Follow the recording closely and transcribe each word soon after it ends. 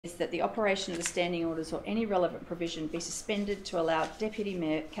is that the operation of the standing orders or any relevant provision be suspended to allow Deputy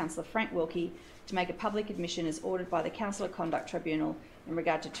Mayor Councillor Frank Wilkie to make a public admission as ordered by the Councillor Conduct Tribunal in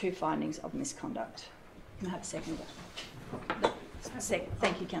regard to 2 findings of misconduct. Can I have a second?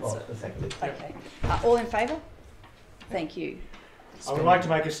 Thank you, Councillor. Okay. All in favour? Thank you. I would like to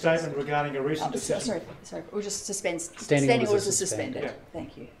make a statement regarding a recent decision. Sorry, we'll just suspend. Standing orders are suspended. Yeah.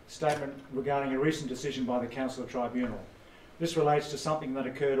 Thank you. Statement regarding a recent decision by the Councillor Tribunal. This relates to something that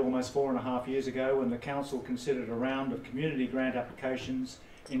occurred almost 4.5 years ago when the Council considered a round of community grant applications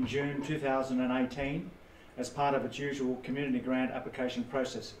in June 2018 as part of its usual community grant application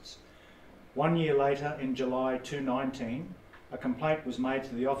processes. 1 year later, in July 2019, a complaint was made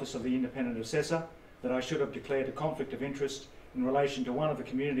to the Office of the Independent Assessor that I should have declared a conflict of interest in relation to one of the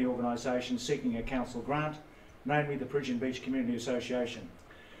community organisations seeking a council grant, namely the Pigeon Beach Community Association.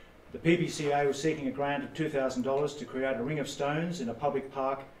 The PBCA was seeking a grant of $2,000 to create a ring of stones in a public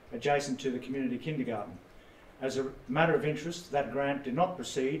park adjacent to the community kindergarten. As a matter of interest, that grant did not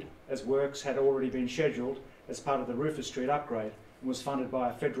proceed as works had already been scheduled as part of the Rufus Street upgrade and was funded by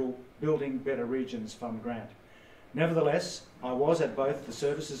a federal Building Better Regions Fund grant. Nevertheless, I was at both the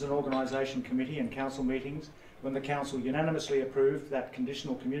Services and Organisation Committee and Council meetings when the Council unanimously approved that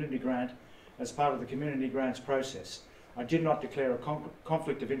conditional community grant as part of the community grants process. I did not declare a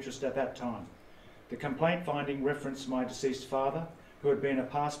conflict of interest at that time. The complaint finding referenced my deceased father, who had been a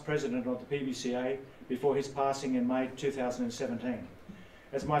past president of the PBCA before his passing in May 2017.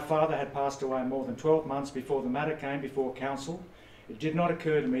 As my father had passed away more than 12 months before the matter came before Council, it did not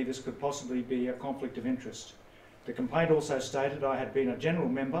occur to me this could possibly be a conflict of interest. The complaint also stated I had been a general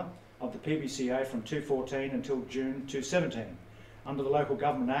member of the PBCA from 2014 until June 2017. Under the Local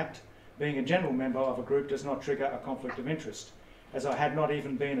Government Act, being a general member of a group does not trigger a conflict of interest. As I had not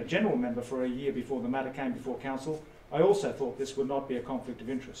even been a general member for a year before the matter came before Council, I also thought this would not be a conflict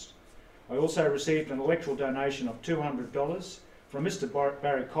of interest. I also received an electoral donation of $200 from Mr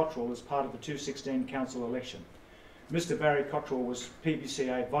Barry Cottrell as part of the 2016 Council election. Mr Barry Cottrell was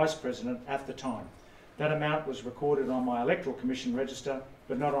PBCA Vice President at the time. That amount was recorded on my Electoral Commission register,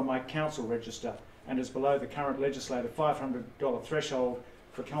 but not on my Council register, and is below the current legislative $500 threshold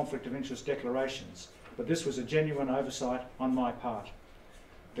for conflict of interest declarations, but this was a genuine oversight on my part.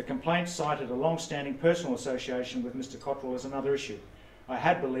 The complaint cited a long-standing personal association with Mr Cottrell as another issue. I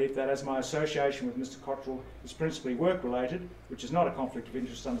had believed that as my association with Mr Cottrell is principally work-related, which is not a conflict of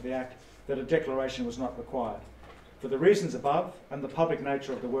interest under the Act, that a declaration was not required. For the reasons above and the public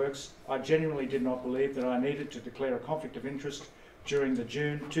nature of the works, I genuinely did not believe that I needed to declare a conflict of interest during the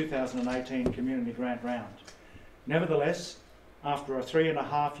June 2018 community grant round. Nevertheless, after a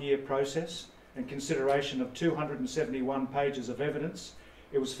 3.5-year process and consideration of 271 pages of evidence,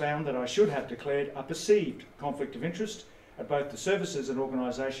 it was found that I should have declared a perceived conflict of interest at both the Services and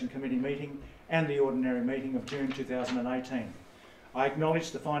Organisation Committee meeting and the ordinary meeting of June 2018. I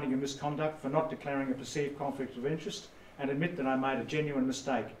acknowledge the finding of misconduct for not declaring a perceived conflict of interest and admit that I made a genuine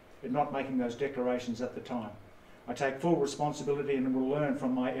mistake in not making those declarations at the time. I take full responsibility and will learn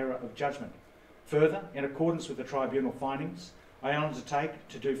from my error of judgment. Further, in accordance with the Tribunal findings, I undertake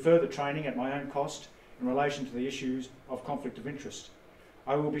to do further training at my own cost in relation to the issues of conflict of interest.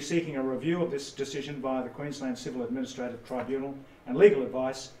 I will be seeking a review of this decision via the Queensland Civil Administrative Tribunal and legal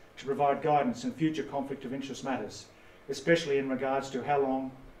advice to provide guidance in future conflict of interest matters, especially in regards to how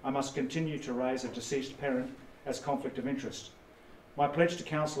long I must continue to raise a deceased parent as conflict of interest. My pledge to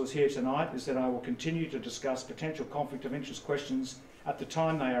councillors here tonight is that I will continue to discuss potential conflict of interest questions at the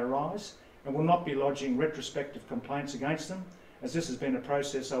time they arise and will not be lodging retrospective complaints against them, as this has been a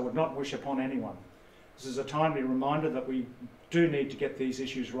process I would not wish upon anyone. This is a timely reminder that we do need to get these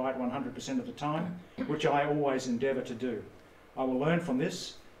issues right 100% of the time, which I always endeavour to do. I will learn from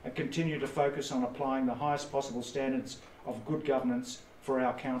this and continue to focus on applying the highest possible standards of good governance for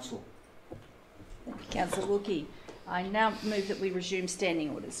our council. Thank you, Councillor Wilkie. I now move that we resume standing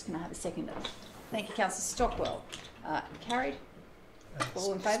orders. Can I have a seconder? Thank you, Councillor Stockwell. Carried.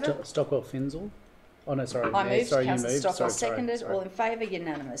 All in favour? Stockwell Finzel. Oh no, sorry. I moved. Sorry, Councillor Stockwell seconded. Sorry. All in favour?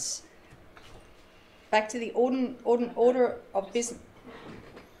 Unanimous. Back to the order of business.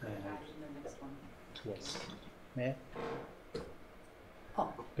 Mayor?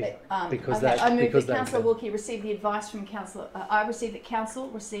 Oh, because okay. that. I move because that Councillor Wilkie received the advice from Councillor. I received that Council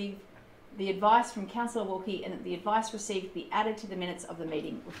received the advice from Councillor Wilkie, and that the advice received be added to the minutes of the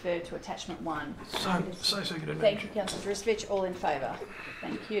meeting. Refer to attachment 1. So seconded. Thank you, Councillor Drisvich. All in favour?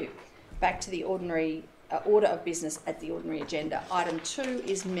 Thank you. Back to the ordinary order of business at the ordinary agenda. Item 2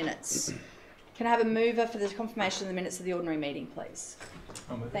 is minutes. Can I have a mover for the confirmation of the minutes of the ordinary meeting, please?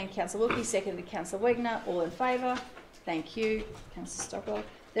 Thank you, Councillor Wilkie. Seconded, Councillor Wegner. All in favour? Thank you, Councillor Stockwell.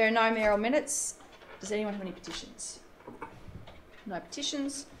 There are no mayoral minutes. Does anyone have any petitions? No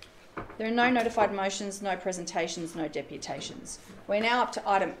petitions. There are no notified motions, no presentations, no deputations. We're now up to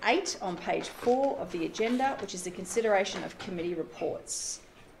item 8 on page 4 of the agenda, which is the consideration of committee reports.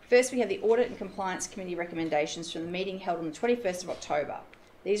 First, we have the Audit and Compliance Committee recommendations from the meeting held on the 21st of October.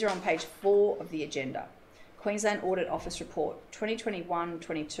 These are on page 4 of the agenda. Queensland Audit Office Report,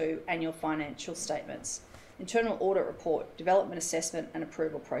 2021-22 Annual Financial Statements. Internal Audit Report, Development Assessment and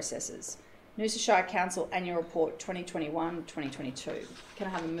Approval Processes. Noosa Shire Council Annual Report 2021-2022. Can I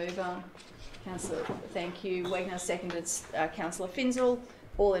have a mover? Councillor, thank you. Wagner seconded. Councillor Finzel.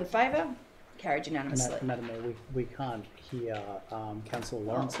 All in favour? Carried unanimously. Madam Mayor, we can't hear Councillor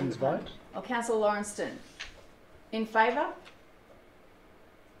Lawrenson's vote. Oh, Councillor Lawrenston. In favour?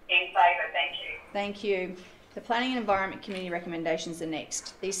 In favour, thank you. Thank you. The Planning and Environment Committee recommendations are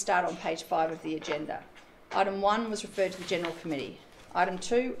next. These start on page 5 of the agenda. Item 1 was referred to the General Committee. Item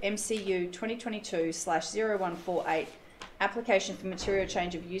 2, MCU 2022/0148, application for material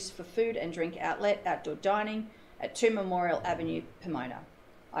change of use for food and drink outlet, outdoor dining at 2 Memorial Avenue, Pomona.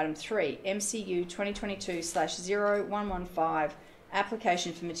 Item 3, MCU 2022/0115,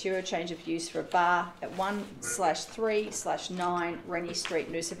 application for material change of use for a bar at 1/3/9 RENE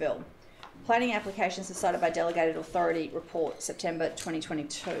Street, Noosaville. Planning applications decided by Delegated Authority report September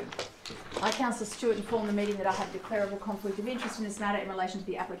 2022. I, Councillor Stewart, informed the meeting that I have declarable conflict of interest in this matter in relation to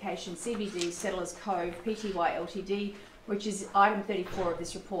the application CBD Settlers Cove Pty Ltd, which is item 34 of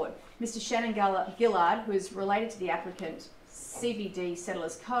this report. Mr. Shannon Gillard, who is related to the applicant CBD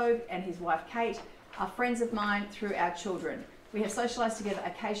Settlers Cove, and his wife Kate are friends of mine through our children. We have socialised together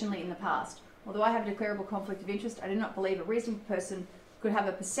occasionally in the past. Although I have a declarable conflict of interest, I do not believe a reasonable person could have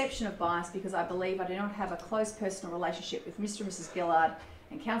a perception of bias because I believe I do not have a close personal relationship with Mr. and Mrs. Gillard,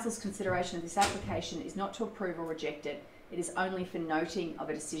 and Council's consideration of this application is not to approve or reject it. It is only for noting of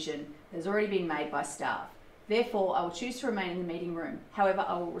a decision that has already been made by staff. Therefore, I will choose to remain in the meeting room. However,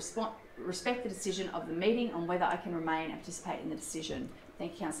 I will respect the decision of the meeting on whether I can remain and participate in the decision.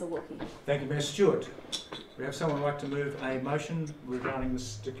 Thank you, Councillor Wilkie. Thank you, Mayor Stewart. We have someone like to move a motion regarding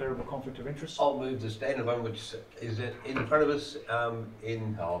this declarable conflict of interest. I'll move the standard one, which is in front of us.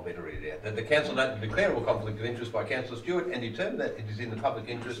 I'll better read it out. That the council note the declarable conflict of interest by Councillor Stewart and determine that it is in the public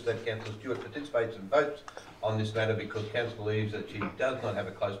interest that Councillor Stewart participates and votes on this matter because council believes that she does not have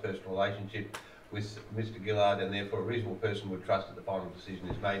a close personal relationship with Mr. Gillard, and therefore a reasonable person would trust that the final decision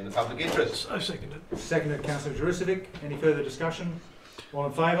is made in the public interest. So seconded. Seconded, Councillor Juricic. Any further discussion? All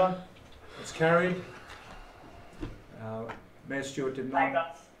in favour? It's carried. Mayor Stewart did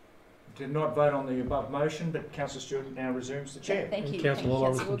not vote on the above motion, but Councillor Stewart now resumes the chair. Thank you. Councillor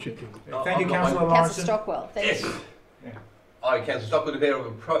Lawrence Councillor chipped in. Thank you, Councillor Lawrence. Councillor Stockwell. Thank you. Yeah. I, Councillor Stockwell, declare of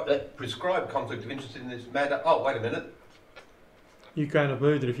a prescribed conflict of interest in this matter. Oh, wait a minute. You can't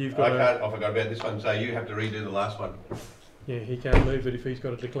move it if you've got I forgot about this one, so you have to redo the last one. Yeah, he can't move it if he's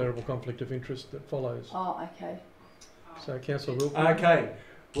got a declarable conflict of interest that follows. Oh, okay. So, Councillor Wilkie. Okay.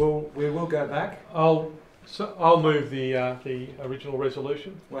 Well, we will go back. I'll move the original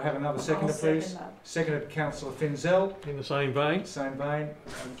resolution. We'll have another seconder, please. Seconded, Councillor Finzel. In the same vein. Same vein.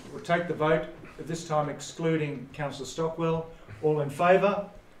 We'll take the vote, at this time excluding Councillor Stockwell. All in favour?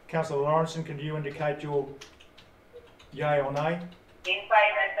 Councillor Lawrenson, can you indicate your yay or nay? In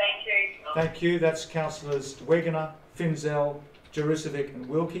favour, thank you. Thank you. That's Councillors Wegener, Finzel, Juricic and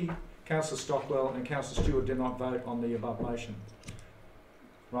Wilkie. Councillor Stockwell and Councillor Stewart did not vote on the above motion.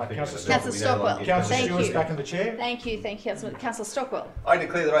 Right, Councillor Stockwell. Councillor Thank Stewart's you. back in the chair. Thank you, Councillor Stockwell. I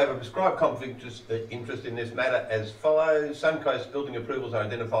declare that I have a prescribed conflict of interest in this matter as follows. Suncoast Building Approvals are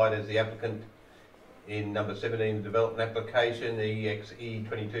identified as the applicant in number 17 development application EXE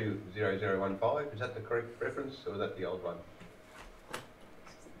 220015. Is that the correct reference or is that the old one?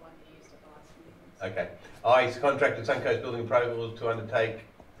 Okay. I contracted Suncoast Building Approvals to undertake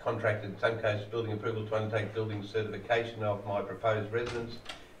building certification of my proposed residence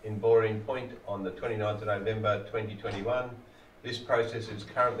in Boring Point on the 29th of November 2021. This process is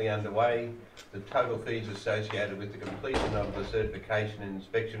currently underway. The total fees associated with the completion of the certification and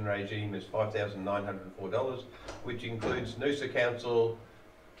inspection regime is $5,904, which includes Noosa Council,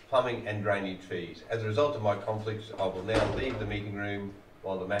 plumbing and drainage fees. As a result of my conflicts, I will now leave the meeting room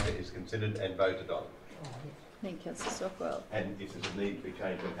while the matter is considered and voted on. Thank you, Councillor Stockwell. And if there's a need to be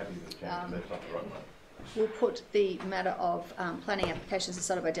changed, I'm happy to change, that's not the right one. We'll put the matter of planning applications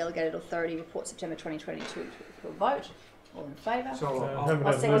decided by Delegated Authority report September 2022 to a vote. All in favour? So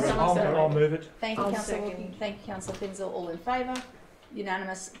I'll move it. Thank you, I'll Councillor second. Wilkie. Thank you, Councillor Finzel. All in favour?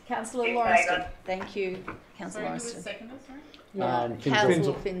 Unanimous. Councillor In Lawrence. favour. Thank you, Councillor Lawrence. Finzel.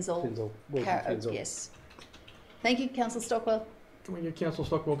 Councillor Finzel. Finzel. Wilkie Finzel. Yes. Thank you, Councillor Stockwell. Can we get Councillor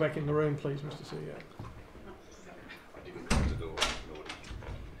Stockwell back in the room, please, Mr. CEO? I didn't close the door.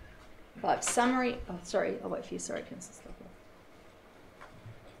 5. Summary. Oh, sorry. I'll wait for you. Sorry, Councillor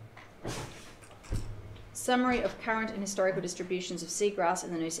Stockwell. Summary of current and historical distributions of seagrass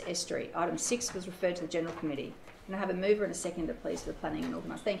in the Noosa estuary. Item 6 was referred to the General Committee. Can I have a mover and a seconder, please, for the planning and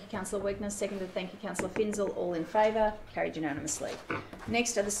organisation? Thank you, Councillor Wegner. Seconded. Thank you, Councillor Finzel. All in favour? Carried unanimously.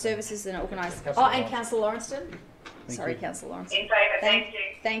 Next are the services and organised. Oh, and Councillor Lawrenston. Sorry, Councillor Lawrenston. In favour, thank you.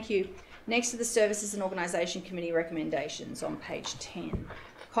 Thank you. Next are the Services and Organisation Committee recommendations on page 10.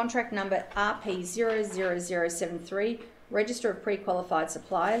 Contract number RP00073, Register of Pre-Qualified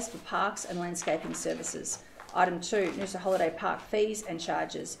Suppliers for Parks and Landscaping Services. Item 2, Noosa Holiday Park Fees and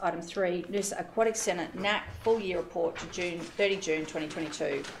Charges. Item 3, Noosa Aquatic Centre NAC Full Year Report to 30 June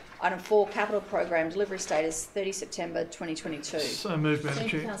 2022. Item 4, Capital Program Delivery Status 30 September 2022. So moved, Madam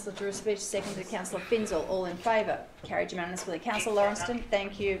Thank you, Chair. Councillor Jurusevich. Seconded, Councillor Finzel. All in favour? Carried unanimously. Councillor Lawrenston,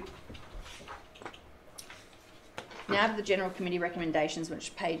 thank you. Now to the General Committee recommendations,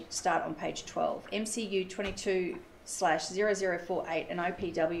 which start on page 12. MCU 22/0048 and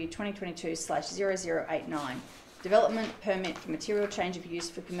OPW 2022/0089. Development permit for material change of use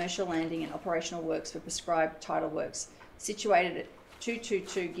for commercial landing and operational works for prescribed tidal works situated at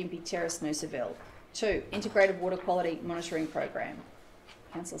 222 GYMPIE Terrace, Noosaville. 2. Integrated Water Quality Monitoring Program.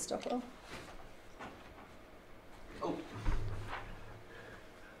 Councillor Stockwell.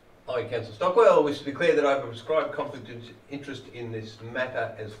 I, Councillor Stockwell, wish to declare that I have a prescribed conflict of interest in this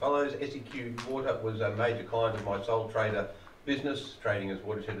matter as follows. SEQ Water was a major client of my sole trader business, trading as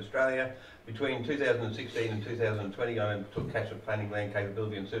Watershed Australia. Between 2016 and 2020, I undertook cash of planning, land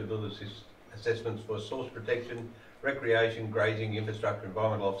capability and suitability assessments for source protection, recreation, grazing, infrastructure,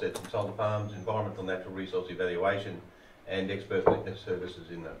 environmental offsets and solar farms, environmental natural resource evaluation and expert witness services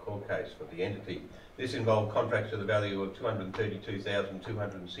in the court case for the entity. This involved contracts to the value of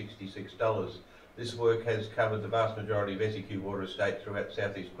 $232,266. This work has covered the vast majority of SEQ Water Estate throughout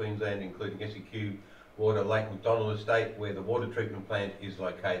South East Queensland, including SEQ Water Lake McDonald Estate, where the water treatment plant is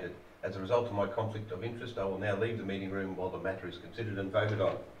located. As a result of my conflict of interest, I will now leave the meeting room while the matter is considered and voted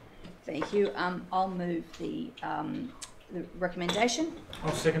on. Thank you. I'll move the recommendation.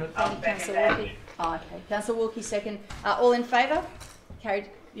 I'll second it. Thank you, Councillor Wilkie. Oh, okay. Councillor Wilkie, second. All in favour? Carried.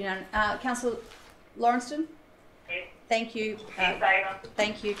 Councillor Lawrenston? Yes. Thank you. In favour.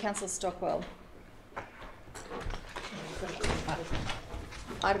 Thank you, Councillor Stockwell.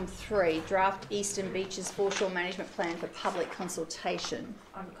 Item 3, Draft Eastern Beaches Foreshore Management Plan for Public Consultation.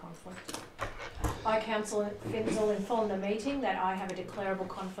 I'm a conflict. I, Councillor Finzel, inform the meeting that I have a declarable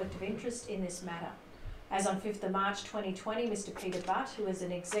conflict of interest in this matter. As on 5th of March 2020, Mr Peter Butt, who is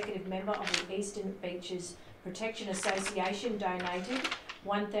an executive member of the Eastern Beaches Protection Association, donated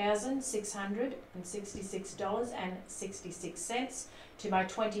 $1,666.66 to my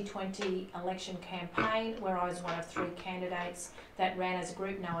 2020 election campaign, where I was one of 3 candidates that ran as a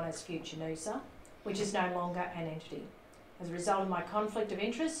group known as Future Noosa, which is no longer an entity. As a result of my conflict of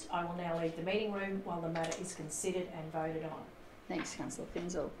interest, I will now leave the meeting room while the matter is considered and voted on. Thanks, Councillor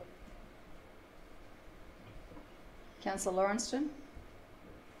Finzel. Councillor Lawrenston?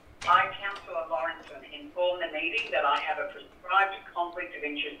 I, Councillor Lawrenston, inform the meeting that I have a prescribed conflict of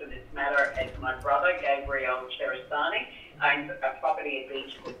interest in this matter as my brother, Gabriel Cherisani, owns a property at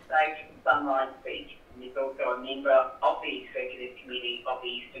Beaches Estate, Sunrise Beach, and is also a member of the Executive Committee of the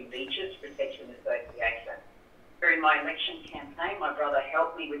Eastern Beaches Protection Association. During my election campaign, my brother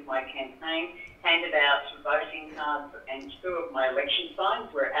helped me with my campaign, handed out voting cards, and 2 of my election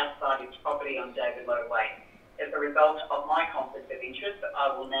signs were outside his property on David Low Way. As a result of my conflict of interest, I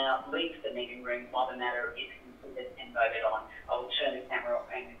will now leave the meeting room while the matter is considered and voted on. I will turn the camera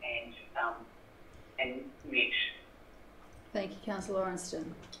and mute. Thank you, Councillor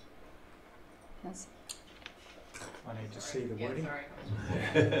Lawrenston. I need to see the wording.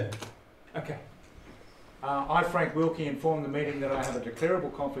 Okay. I, Frank Wilkie, inform the meeting that I have a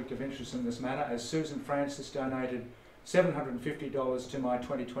declarable conflict of interest in this matter as Susan Francis donated $750 to my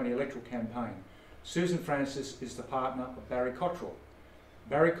 2020 electoral campaign. Susan Francis is the partner of Barry Cottrell.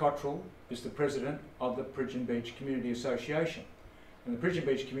 Barry Cottrell is the president of the Pigeon Beach Community Association, and the Pigeon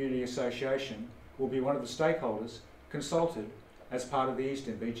Beach Community Association will be one of the stakeholders consulted as part of the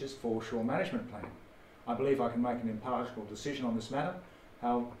Eastern Beaches Foreshore Management Plan. I believe I can make an impartial decision on this matter.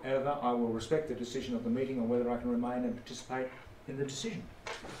 However, I will respect the decision of the meeting on whether I can remain and participate in the decision.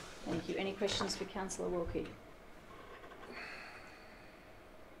 Thank you. Any questions for Councillor Wilkie?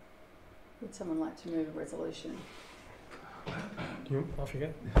 Would someone like to move a resolution? Off you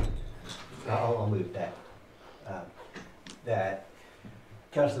go. I'll move that. That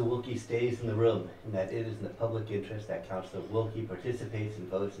Councillor Wilkie stays in the room, and that it is in the public interest that Councillor Wilkie participates and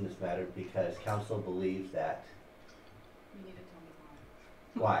votes in this matter because Council believes that. You need to tell me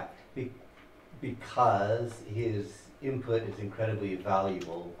why. Why? Because his input is incredibly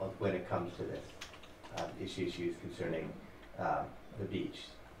valuable when it comes to this issues concerning the beach.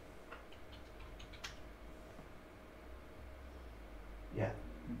 Yeah,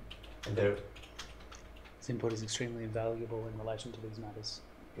 and there. His input is extremely invaluable in relation to these matters.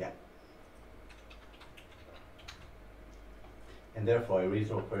 Yeah. And therefore, a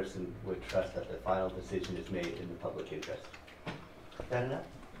reasonable person would trust that the final decision is made in the public interest. Is that enough?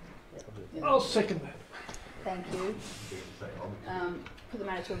 Yeah. I'll second that. Thank you. Put the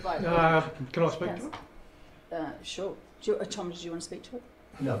matter to a vote. Can I speak to it? Sure. Tom, did you want to speak to it?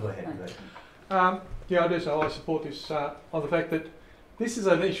 No, go ahead. No. Go ahead. Yeah, I do. So I support this on the fact that this is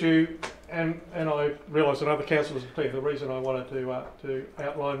an issue, and I realise that other councillors have clear. The reason I wanted to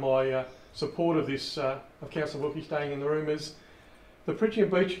outline my support of this of Councillor Wilkie staying in the room is the Peregian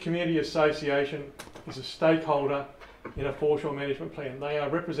Beach Community Association is a stakeholder in a foreshore management plan. They are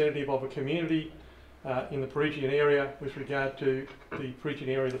representative of a community in the Peregian area with regard to the Peregian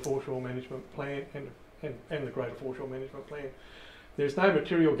area, the foreshore management plan, and the greater foreshore management plan. There's no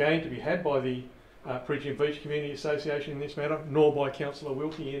material gain to be had by the Peregian Beach Community Association in this matter, nor by Councillor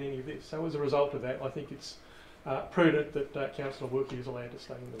Wilkie in any of this. So as a result of that, I think it's prudent that Councillor Wilkie is allowed to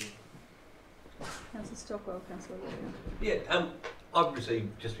stay in the room. Councillor Stockwell, Councillor William. Yeah, I've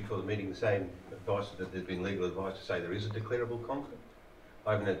received just before the meeting the same advice that there's been legal advice to say there is a declarable conflict.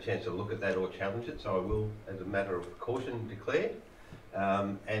 I haven't had a chance to look at that or challenge it, so I will, as a matter of caution, declare.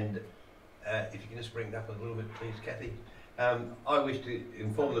 If you can just bring it up a little bit, please, Kathy. I wish to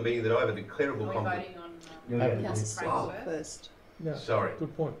inform the meeting that I have a declarable conflict. Voting on Councillor Stockwell first. Yeah. Sorry.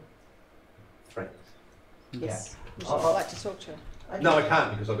 Good point. Frank. Yes. Would you I'll- like to talk to her? No, I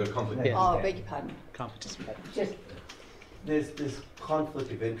can't because I've got a conflict. Yeah. Oh, I beg your pardon. Can't participate. Just there's this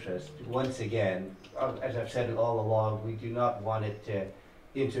conflict of interest. Once again, as I've said all along, we do not want it to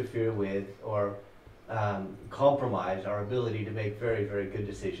interfere with or compromise our ability to make very, very good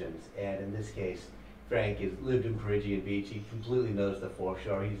decisions. And in this case, Frank has lived in Peregian Beach. He completely knows the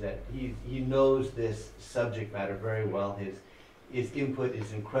foreshore. He knows this subject matter very well. His input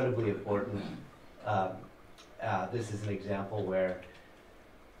is incredibly important. This is an example where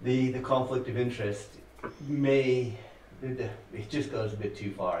the conflict of interest it just goes a bit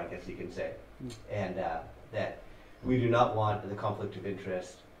too far, I guess you can say. And that we do not want the conflict of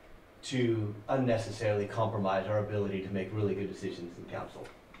interest to unnecessarily compromise our ability to make really good decisions in council.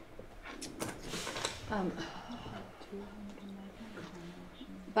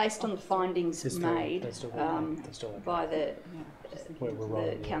 Based on the findings made by the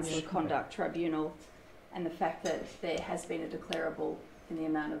Councillor Conduct Tribunal and the fact that there has been a declarable in the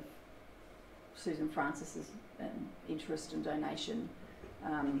amount of Susan Francis's interest and donation,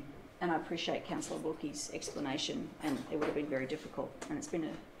 and I appreciate Councillor Wilkie's explanation, and it would have been very difficult, and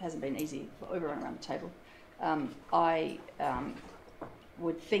hasn't been easy for everyone around the table. I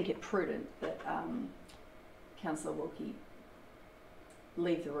would think it prudent that Councillor Wilkie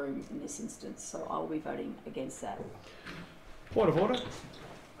leave the room in this instance, so I'll be voting against that. Point of order.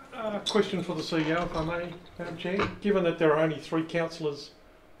 Question for the CEO, if I may, Madam Chair. Given that there are only 3 councillors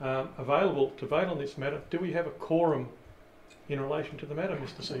available to vote on this matter, do we have a quorum in relation to the matter,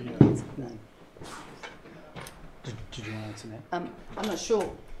 Mr. CEO? No. Did you want to answer that? I'm not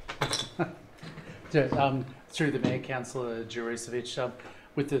sure. Through the Mayor, Councillor Jurusevich,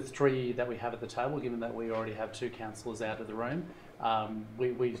 with the 3 that we have at the table, given that we already have 2 councillors out of the room,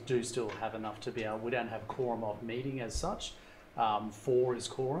 we do still have enough to be able. We don't have quorum of meeting as such. 4 is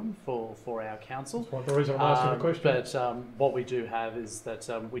quorum for our council. That's the reason I'm asking the question. But what we do have is that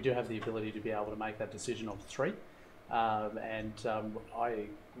we do have the ability to be able to make that decision of 3.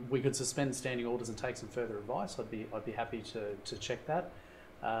 We could suspend standing orders and take some further advice. I'd be happy to check that.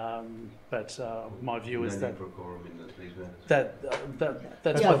 But my view is that for a quorum in these matters.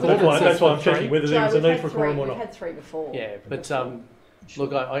 that's Yeah, what the That's ordinance why says I'm for checking 3. whether there was a need for a quorum or We've not. had 3 before. Yeah, but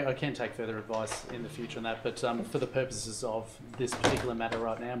look, I can take further advice in the future on that. But for the purposes of this particular matter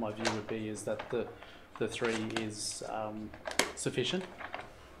right now, my view would be is that the 3 is sufficient.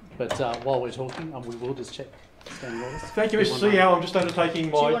 But while we're talking, we will just check standing orders. Thank you, Mr. CEO. I'm just undertaking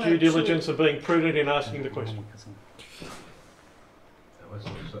my due diligence of being prudent in asking the question.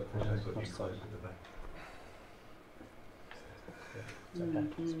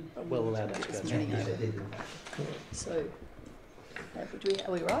 We'll allow that to go through. So,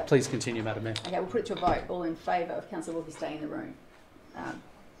 are we right? Please continue, Madam Mayor. Okay, we'll put it to a vote. All in favour of Councillor Wilkie staying in the room?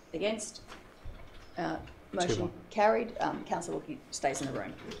 Against? Motion carried. Councillor Wilkie stays in the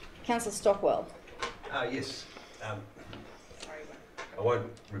room. Councillor Stockwell. Yes. I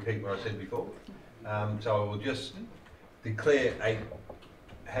won't repeat what I said before. So I will just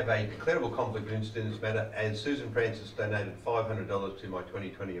have a declarable conflict of interest in this matter, as Susan Francis donated $500 to my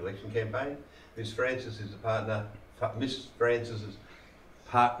 2020 election campaign. Miss Francis is the partner. Miss Francis's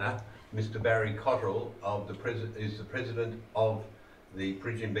partner, Mr. Barry Cotterill, is the president of the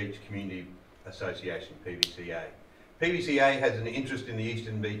Pigeon Beach Community Association, PBCA. PBCA has an interest in the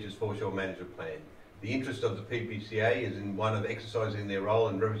Eastern Beaches Foreshore Management Plan. The interest of the PBCA is in one of exercising their role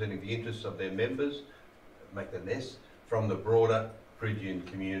in representing the interests of their members, make the nest, from the broader Phrygian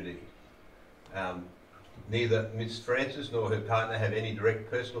community. Neither Miss Francis nor her partner have any direct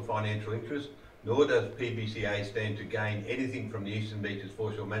personal financial interest, nor does PBCA stand to gain anything from the Eastern Beaches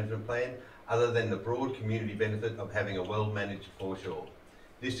Foreshore Management Plan other than the broad community benefit of having a well-managed foreshore.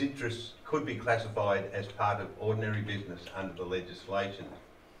 This interest could be classified as part of ordinary business under the legislation.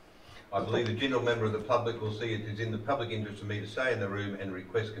 I believe the general member of the public will see it is in the public interest for me to stay in the room and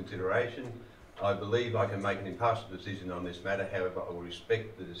request consideration. I believe I can make an impartial decision on this matter. However, I will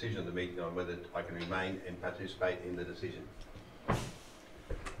respect the decision of the meeting on whether I can remain and participate in the decision.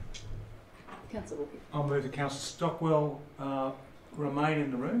 Councillor Wilkie. I'll move that Councillor Stockwell remain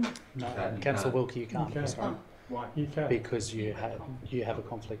in the room. No, Councillor Wilkie, you can't. Okay. Sorry. Why? You can. Because you have a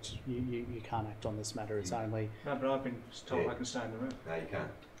conflict. You can't act on this matter. It's only. No, but I've been told I can stay in the room. No, you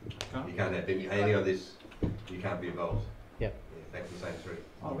can't. Can't? You can't have any of this. You can't be involved. Yep. Yeah, back to the same three.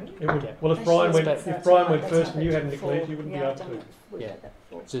 Oh, really? It would, Yeah. well, if Brian went first and you hadn't declared, you wouldn't be able to. Yeah.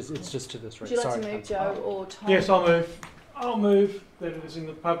 It's just to the three. Would you like Sorry, to move, Councillor. Joe, or Tom? Yes, I'll move that it is in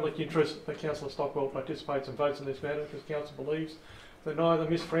the public interest that Councillor Stockwell participates and votes on this matter, because Council believes that neither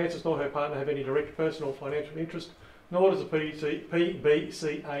Miss Francis nor her partner have any direct personal or financial interest, nor does the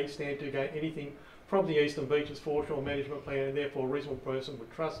PBCA stand to gain anything from the Eastern Beaches Foreshore Management Plan, and therefore a reasonable person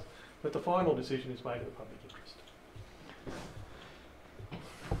would trust that the final decision is made in the public interest.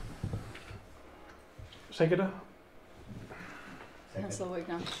 Seconder? Councillor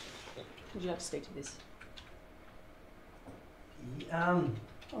Wagner, would you like to speak to this? Oh,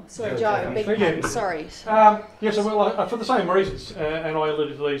 sorry, Joe, beg your pardon, sorry. Yes, well, for the same reasons, and I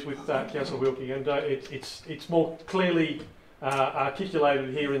alluded to these with Councillor Wilkie, and it's more clearly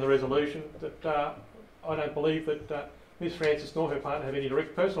articulated here in the resolution that I don't believe that Ms Francis nor her partner have any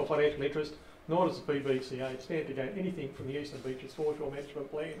direct personal financial interest, nor does the PBCA stand to gain anything from the Eastern Beaches Foreshore Management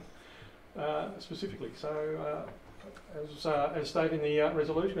Plan specifically. So, as stated in the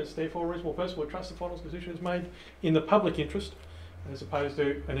resolution, it's therefore a reasonable person would trust the final decision is made in the public interest, as opposed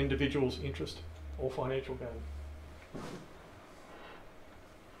to an individual's interest or financial gain.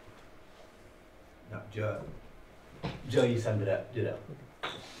 No, Joe, you summed it up, ditto.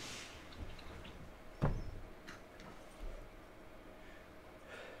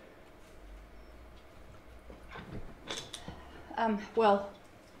 Well,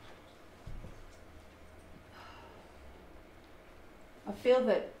 I feel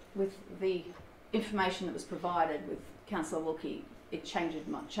that with the information that was provided with Councillor Wilkie, it changed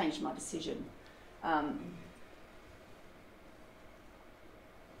my decision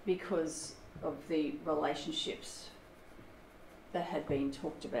because of the relationships that had been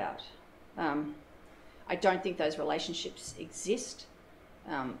talked about. I don't think those relationships exist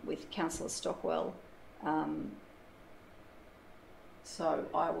with Councillor Stockwell, so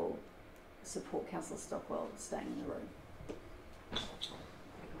I will support Councillor Stockwell staying in the room.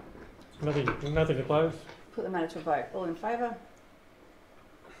 Nothing to close. Put the matter to a vote. All in favour?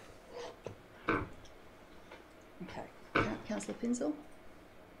 Okay. Councillor Pinsel?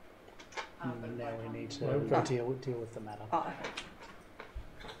 Now we need to deal with the matter. Oh,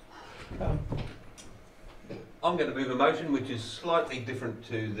 okay. I'm going to move a motion which is slightly different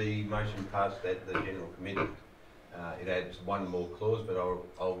to the motion passed at the General Committee. It adds one more clause, but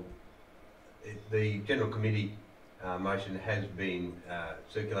the General Committee motion has been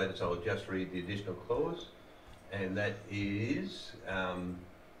circulated, so I'll just read the additional clause, and that is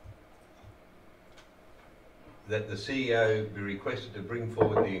that the CEO be requested to bring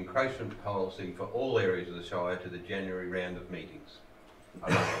forward the encroachment policy for all areas of the Shire to the January round of meetings,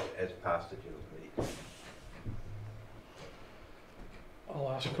 as passed at General Committee.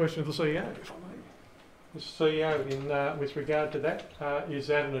 I'll ask a question of the CEO, if I may. The CEO, with regard to that, is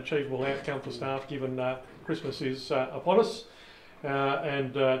that an achievable outcome for staff given Christmas is upon us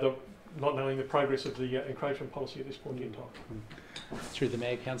and not knowing the progress of the encroachment policy at this point in time? Through the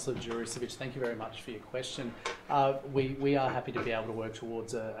Mayor, Councillor Jurisiewicz, thank you very much for your question. We are happy to be able to work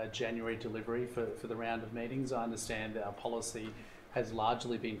towards a January delivery for the round of meetings. I understand our policy has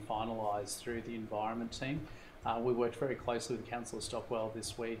largely been finalised through the environment team. We worked very closely with Councillor Stockwell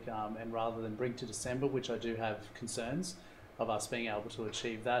this week, and rather than bring to December, which I do have concerns of us being able to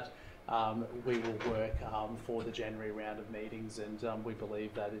achieve that, we will work for the January round of meetings, and we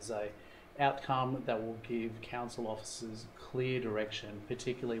believe that is a outcome that will give council officers clear direction,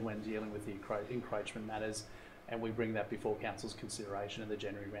 particularly when dealing with the encroachment matters, and we bring that before council's consideration in the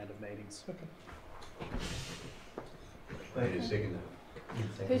January round of meetings. Wait a second.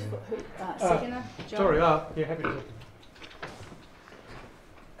 Who's seconder? John? Sorry, yeah, happy to.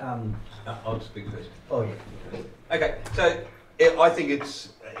 I'll speak first. Oh, yeah. Okay, so I think it's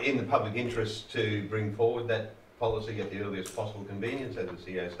in the public interest to bring forward that policy at the earliest possible convenience, as the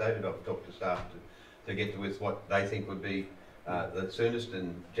CEO stated. I've talked to staff to get with what they think would be the soonest,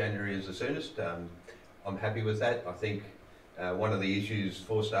 and January is the soonest. I'm happy with that. I think one of the issues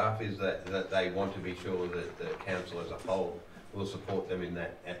for staff is that they want to be sure that the council as a whole will support them in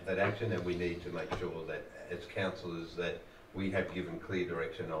that action, and we need to make sure that as councillors that we have given clear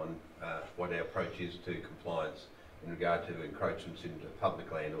direction on what our approach is to compliance in regard to encroachments into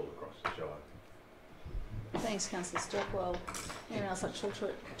public land all across the Shire. Thanks, Councillor Stockwell. Anyone else like to talk to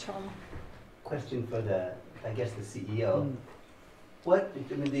it? Tom? Question for the, I guess, the CEO. What,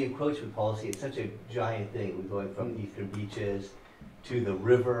 I mean, the encroachment policy, it's such a giant thing. We're going from Eastern Beaches to the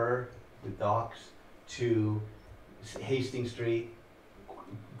river, the docks, to Hastings Street,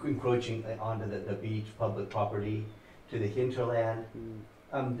 encroaching onto the beach, public property, to the hinterland.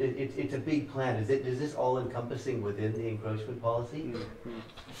 It's a big plan. Is this all encompassing within the encroachment policy?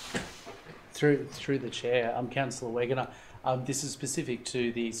 Through the chair, Councillor Wegener, this is specific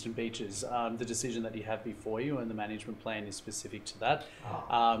to the Eastern Beaches. The decision that you have before you and the management plan is specific to that.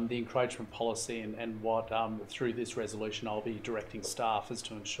 The encroachment policy and what through this resolution I'll be directing staff is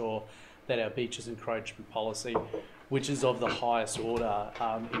to ensure that our beaches encroachment policy, which is of the highest order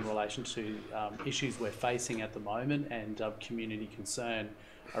in relation to issues we're facing at the moment and community concern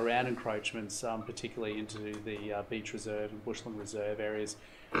around encroachments, particularly into the beach reserve and bushland reserve areas,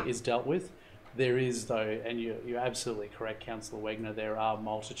 is dealt with. There is, though, and you're absolutely correct, Councillor Wegener, there are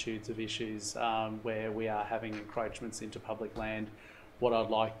multitudes of issues where we are having encroachments into public land. What I'd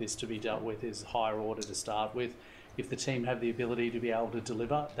like this to be dealt with is higher order to start with. If the team have the ability to be able to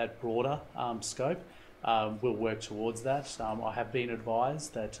deliver that broader scope, we'll work towards that. I have been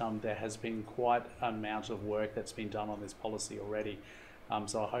advised that there has been quite an amount of work that's been done on this policy already.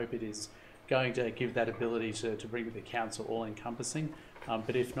 So I hope it is going to give that ability to bring the council all-encompassing.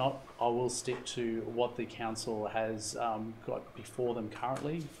 But if not, I will stick to what the council has got before them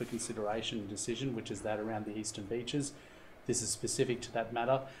currently for consideration and decision, which is that around the Eastern Beaches. This is specific to that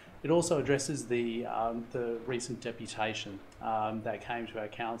matter. It also addresses the recent deputation that came to our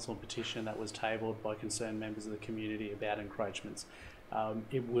council petition that was tabled by concerned members of the community about encroachments.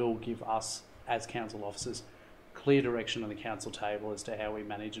 It will give us, as council officers, clear direction on the council table as to how we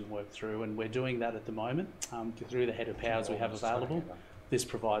manage and work through, and we're doing that at the moment through the head of powers we have available. This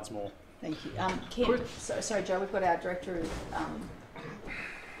provides more. Thank you. Kim, sorry Joe, we've got our director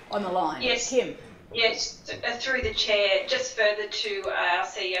on the line. Yes. Kim. Yes, through the chair, just further to our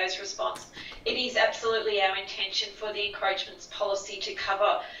CEO's response, it is absolutely our intention for the encroachments policy to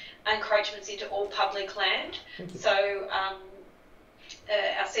cover encroachments into all public land. So our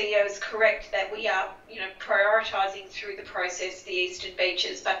CEO is correct that we are, prioritising through the process the Eastern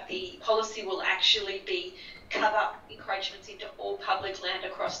Beaches, but the policy will actually be cover encroachments into all public land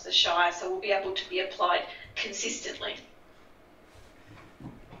across the Shire, so we'll be able to be applied consistently.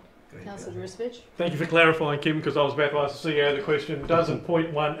 Councillor Drisvich. Thank you for clarifying, Kim, because I was about to ask the CEO the question. Doesn't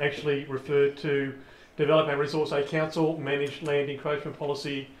point 1 actually refer to development resource a council managed land encroachment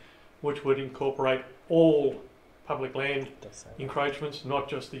policy, which would incorporate all public land encroachments, not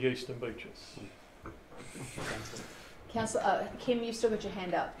just the Eastern Beaches? Councillor Kim, you've still got your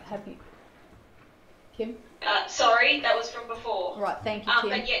hand up, have you? Kim? Sorry, that was from before. Right, thank you, Kim.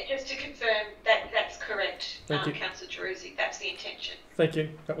 But yeah, just to confirm that's correct, Thank you. Councillor Terracse, that's the intention. Thank you.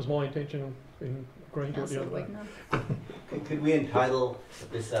 That was my intention in agreeing to it the Councillor other way. Wegener. Could we entitle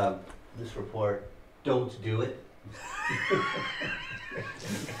this report "Don't Do It"?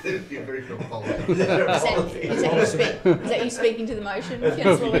 You're very Is Is that you speaking to the motion,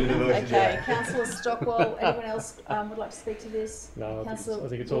 Councillor Speaking to the Wegener? motion, Okay, yeah. Councillor Stockwell. Anyone else would like to speak to this? No, I Councillor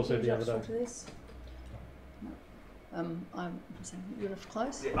think it's all said Wilkie, the would you other like to day. talk to this? No. I'm saying you want to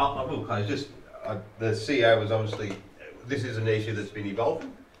close? Yeah, I will close. Just the CEO was obviously, this is an issue that's been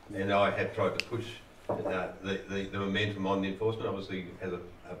evolving, and I have tried to push the momentum on the enforcement. Obviously, as a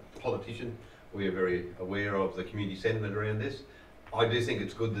politician, we are very aware of the community sentiment around this. I do think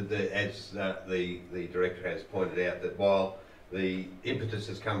it's good that, as the director has pointed out, that while The impetus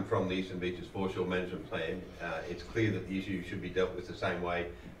has come from the Eastern Beaches Foreshore Management Plan. It's clear that the issue should be dealt with the same way,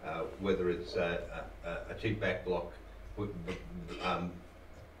 whether it's a cheap back block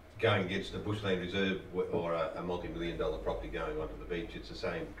going against a bushland reserve or a multi-million-dollar property going onto the beach. It's the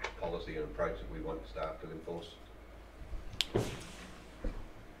same policy and approach that we want staff to enforce.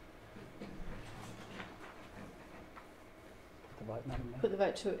 Put the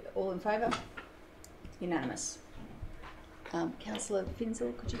vote to all in favour. Unanimous. Councillor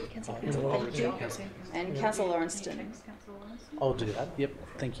Finzel, could you get Councillor Finzel? Thank you. And Councillor Lawrenston. I'll do that. Yep,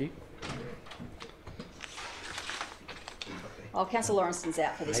 thank you. Oh, Councillor Lawrenston's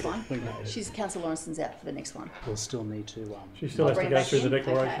out for this one. Councillor Lawrenston's out for the next one. We'll still need to. She still has to go through the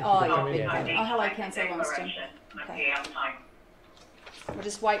declaration. Okay. Oh, hello, Councillor Lawrenston. Okay. We'll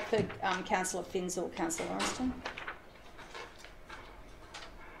just wait for Councillor Finzel, Councillor Lawrenston.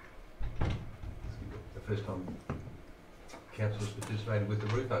 The first time councillors participated with the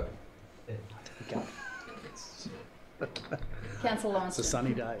roof open. Yeah. Councillor Lawrenston. It's a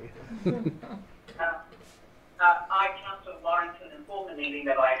sunny day. I, Councillor Lawrenston, inform the meeting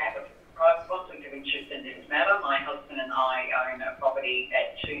that I have a private conflict of interest in this matter. My husband and I own a property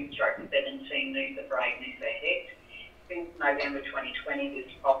at 2/17 Noosa Noosa Head. Since November 2020,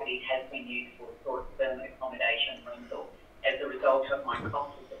 this property has been used for short-term accommodation rental. As a result of my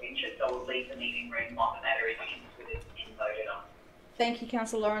conflict of interest, I will leave the meeting room while the matter is considered and voted on. Thank you,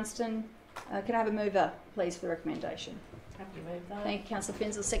 Councillor Lawrenston. Can I have a mover, please, for the recommendation? Happy to move that. Thank you, Councillor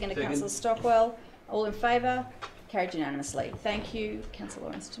Finzel. Second to Councillor Stockwell. All in favour? Carried unanimously. Thank you,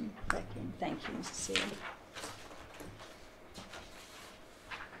 Councillor Lawrenston. Back in. Thank you, Mr. Sealer.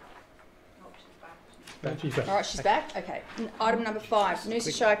 All right, she's back. Okay. Item number 5,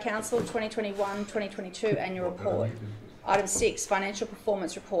 Noosa Shire Council 2021-2022 Annual Report. Item 6, Financial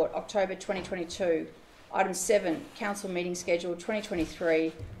Performance Report, October 2022. Item 7, Council Meeting Schedule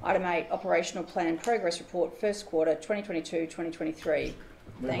 2023. Item 8, Operational Plan Progress Report, First Quarter 2022-2023.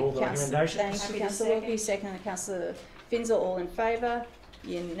 Thank you, Councillor Wilkie. Second, Councillor Finzel. All in favour?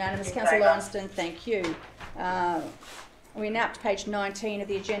 Unanimous. Councillor Lawrenston, thank you. We're now up to page 19 of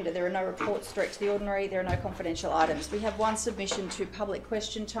the agenda. There are no reports direct to the ordinary. There are no confidential items. We have one submission to public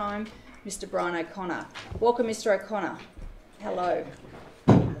question time. Mr. Brian O'Connor. Welcome, Mr. O'Connor. Hello.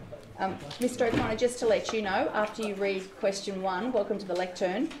 Mr. O'Connor, just to let you know, after you read question 1, welcome to the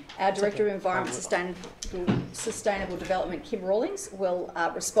lectern, our Director of Environment Sustainable Development, Kim Rawlings, will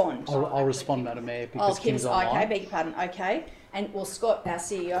respond. I'll respond, Madam Mayor, because Kim's online. Okay, beg your pardon. Okay. And Scott, our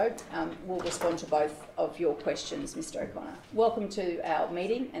CEO, will respond to both of your questions, Mr. O'Connor. Welcome to our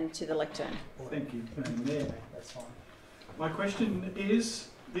meeting and to the lectern. Thank you, Madam Mayor. That's fine. My question is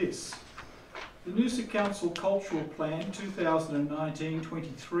this. The Noosa Council Cultural Plan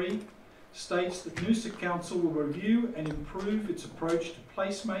 2019-23 states that Noosa Council will review and improve its approach to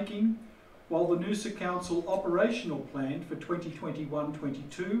placemaking, while the Noosa Council Operational Plan for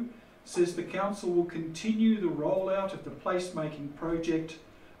 2021-22 says the Council will continue the rollout of the placemaking project,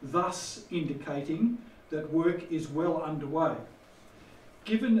 thus indicating that work is well underway.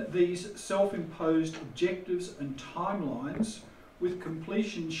 Given these self-imposed objectives and timelines, with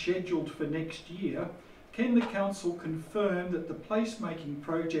completion scheduled for next year, can the Council confirm that the placemaking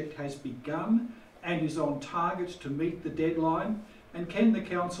project has begun and is on target to meet the deadline? And can the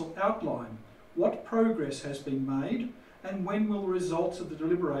Council outline what progress has been made and when will the results of the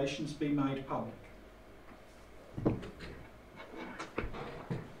deliberations be made public?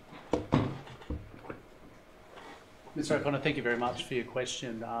 Mr. O'Connor, thank you very much for your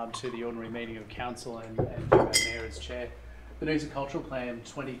question to the ordinary meeting of Council and Mayor as Chair. The Noosa Cultural Plan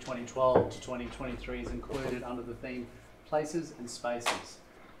 2012 to 2023 is included under the theme Places and Spaces.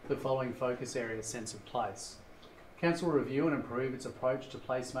 The following focus area: sense of place. Council will review and improve its approach to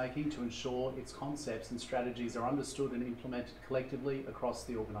placemaking to ensure its concepts and strategies are understood and implemented collectively across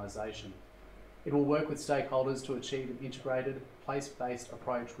the organisation. It will work with stakeholders to achieve an integrated, place-based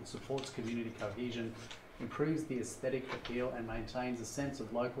approach which supports community cohesion, improves the aesthetic appeal and maintains a sense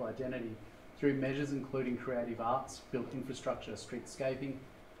of local identity through measures including creative arts, built infrastructure, streetscaping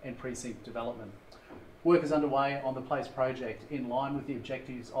and precinct development. Work is underway on the Place project in line with the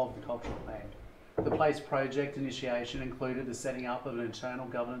objectives of the Cultural Plan. The Place project initiation included the setting up of an internal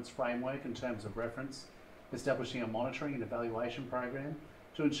governance framework in terms of reference, establishing a monitoring and evaluation program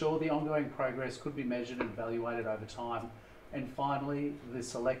to ensure the ongoing progress could be measured and evaluated over time, and finally the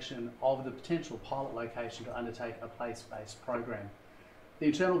selection of the potential pilot location to undertake a place-based program. The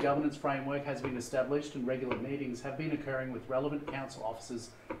internal governance framework has been established and regular meetings have been occurring with relevant council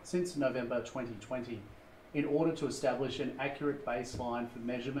officers since November 2020 in order to establish an accurate baseline for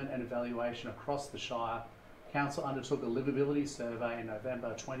measurement and evaluation across the Shire Council undertook a livability survey in November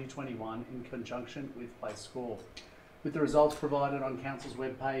 2021 in conjunction with Place Score, with the results provided on Council's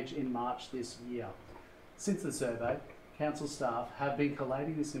webpage in March this year. Since the survey, Council staff have been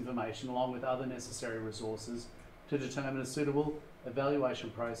collating this information along with other necessary resources to determine a suitable evaluation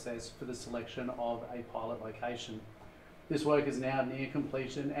process for the selection of a pilot location. This work is now near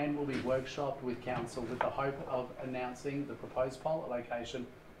completion and will be workshopped with Council with the hope of announcing the proposed pilot location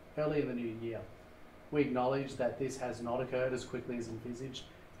early in the new year. We acknowledge that this has not occurred as quickly as envisaged.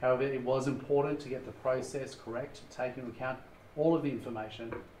 However, it was important to get the process correct, taking into account all of the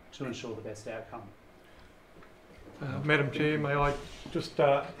information to ensure the best outcome. Madam Chair, may I just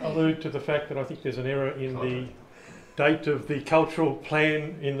allude to the fact that I think there's an error in the date of the cultural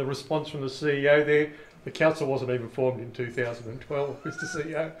plan in the response from the CEO there. The council wasn't even formed in 2012, Mr.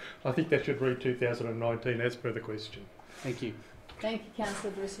 CEO. I think that should read 2019 as per the question. Thank you. Thank you,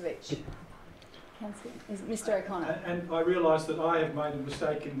 Councillor Brucevic. Mr. O'Connor. And I realise that I have made a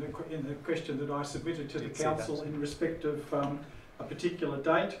mistake in the question that I submitted to the council in respect of a particular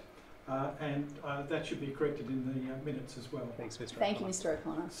date, and that should be corrected in the minutes as well. Thanks, Mr. Thank you, Mr.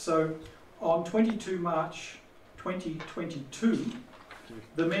 O'Connor. So, on 22 March 2022,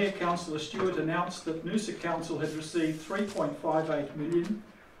 the Mayor Councillor Stewart announced that Noosa Council had received $3.58 million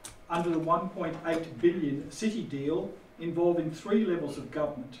under the $1.8 billion city deal involving 3 levels of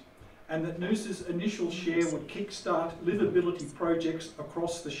government, and that Noosa's initial share would kickstart livability projects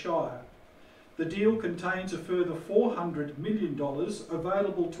across the Shire. The deal contains a further $400 million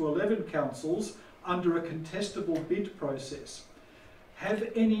available to 11 councils under a contestable bid process. Have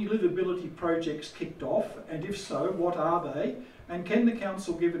any livability projects kicked off, and if so, what are they? And can the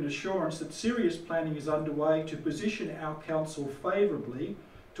council give an assurance that serious planning is underway to position our council favourably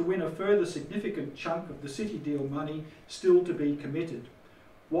to win a further significant chunk of the city deal money still to be committed?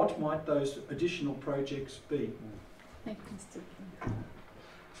 What might those additional projects be? Thank you, Mr. O'Connor.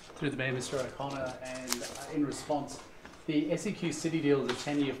 Through the Mayor, Mr. O'Connor, and in response, the SEQ City Deal is a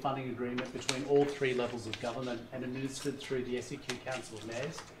 10-year funding agreement between all 3 levels of government and administered through the SEQ Council of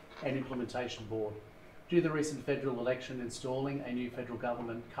Mayors and Implementation Board. Due to the recent federal election installing a new federal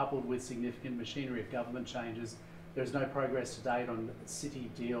government, coupled with significant machinery of government changes, there is no progress to date on City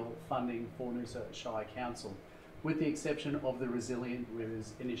Deal funding for Noosa Shire Council, with the exception of the Resilient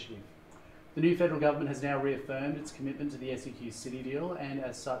Rivers Initiative. The new federal government has now reaffirmed its commitment to the SEQ City Deal, and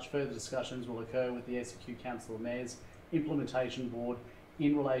as such, further discussions will occur with the SEQ Council of Mayors Implementation Board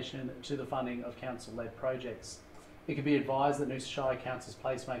in relation to the funding of council-led projects. It can be advised that Noosa Shire Council's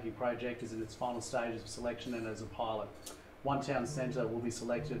placemaking project is in its final stages of selection, and as a pilot, one town centre will be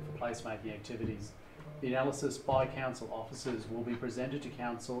selected for placemaking activities. The analysis by council officers will be presented to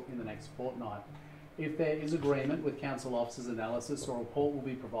council in the next fortnight. If there is agreement with council officers' analysis, a report will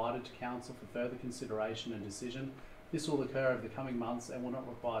be provided to council for further consideration and decision. This will occur over the coming months and will not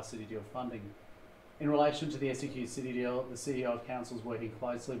require City Deal funding. In relation to the SEQ City Deal, the CEO of Council is working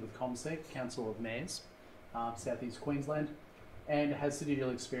closely with ComSec, Council of Mayors, South East Queensland, and has City Deal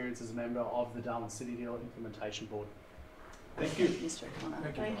experience as a member of the Darwin City Deal Implementation Board. Thank you. Mr.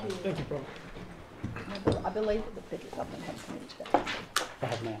 O'Connor. Thank you. Thank you, Brian. I believe that the federal government has committed to that. They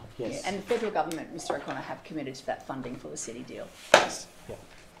have now, yes. Yeah, and the federal government, Mr. O'Connor, have committed to that funding for the city deal. Yes.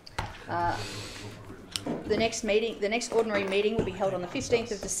 Yeah. The next ordinary meeting will be held on the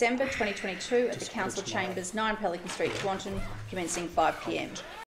 15th of December 2022 at the Council Chambers, 9 Pelican Street, Swanton, commencing 5 p.m.